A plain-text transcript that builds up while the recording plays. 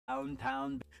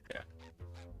Downtown. Yeah.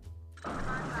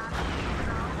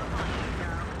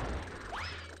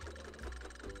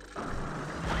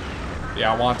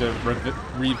 Yeah, I want to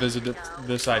revisit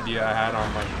this idea I had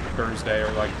on like Thursday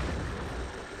or like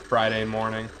Friday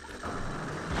morning.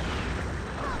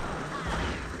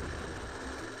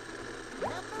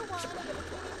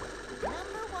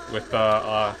 With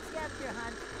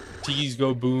tikis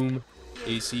go boom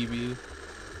ACB.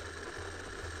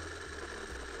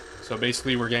 So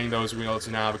basically we're getting those wheels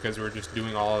now because we're just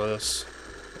doing all of this.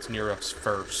 It's near us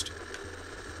first.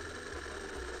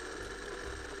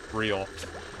 Real.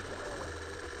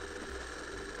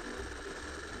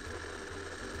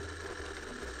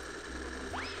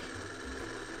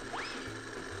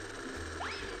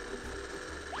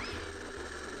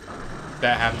 If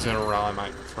that happens in a row, I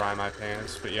might fry my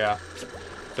pants, but yeah.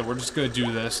 So we're just gonna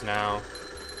do this now.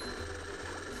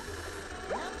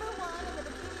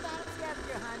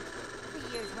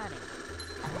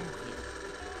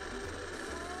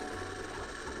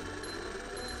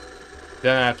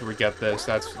 Then after we get this,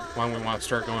 that's when we want to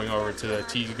start going over to the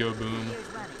T go boom.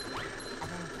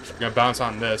 You're gonna bounce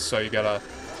on this, so you gotta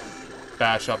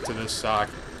bash up to this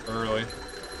sock early.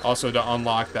 Also to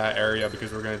unlock that area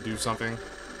because we're gonna do something.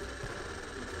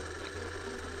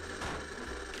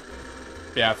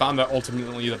 Yeah, I found that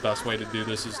ultimately the best way to do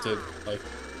this is to like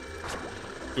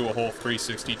do a whole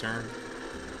 360 turn.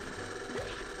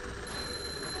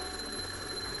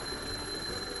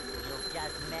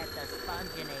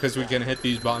 Because we can hit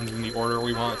these buttons in the order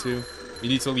we want to. We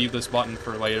need to leave this button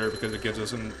for later because it gives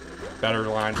us a better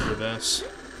line for this.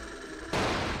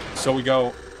 So we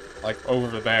go, like,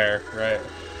 over there, right?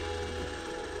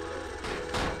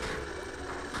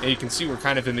 And you can see we're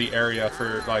kind of in the area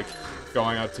for, like,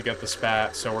 going up to get the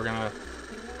spat. So we're gonna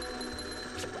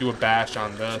do a bash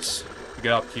on this to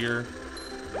get up here.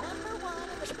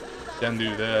 Then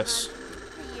do this.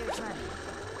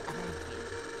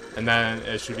 And then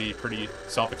it should be pretty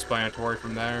self-explanatory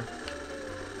from there.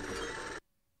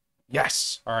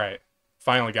 Yes! Alright.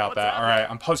 Finally got that. Alright,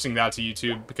 I'm posting that to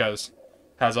YouTube because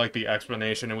it has, like, the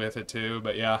explanation with it, too.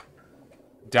 But, yeah.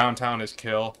 Downtown is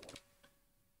kill.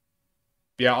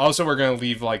 Yeah, also we're gonna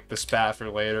leave, like, the spat for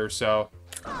later, so...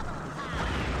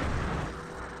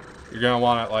 You're gonna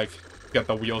want to, like, get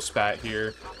the wheel spat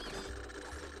here.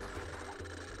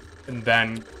 And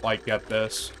then, like, get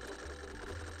this.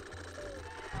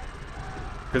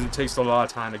 Because it takes a lot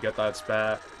of time to get that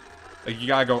spat. Like, you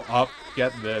gotta go up,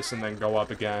 get this, and then go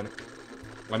up again.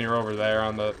 When you're over there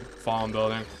on the fallen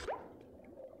building.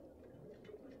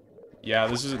 Yeah,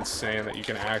 this is insane that you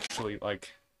can actually, like,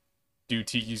 do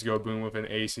Tiki's Go Boom with an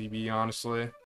ACB, honestly.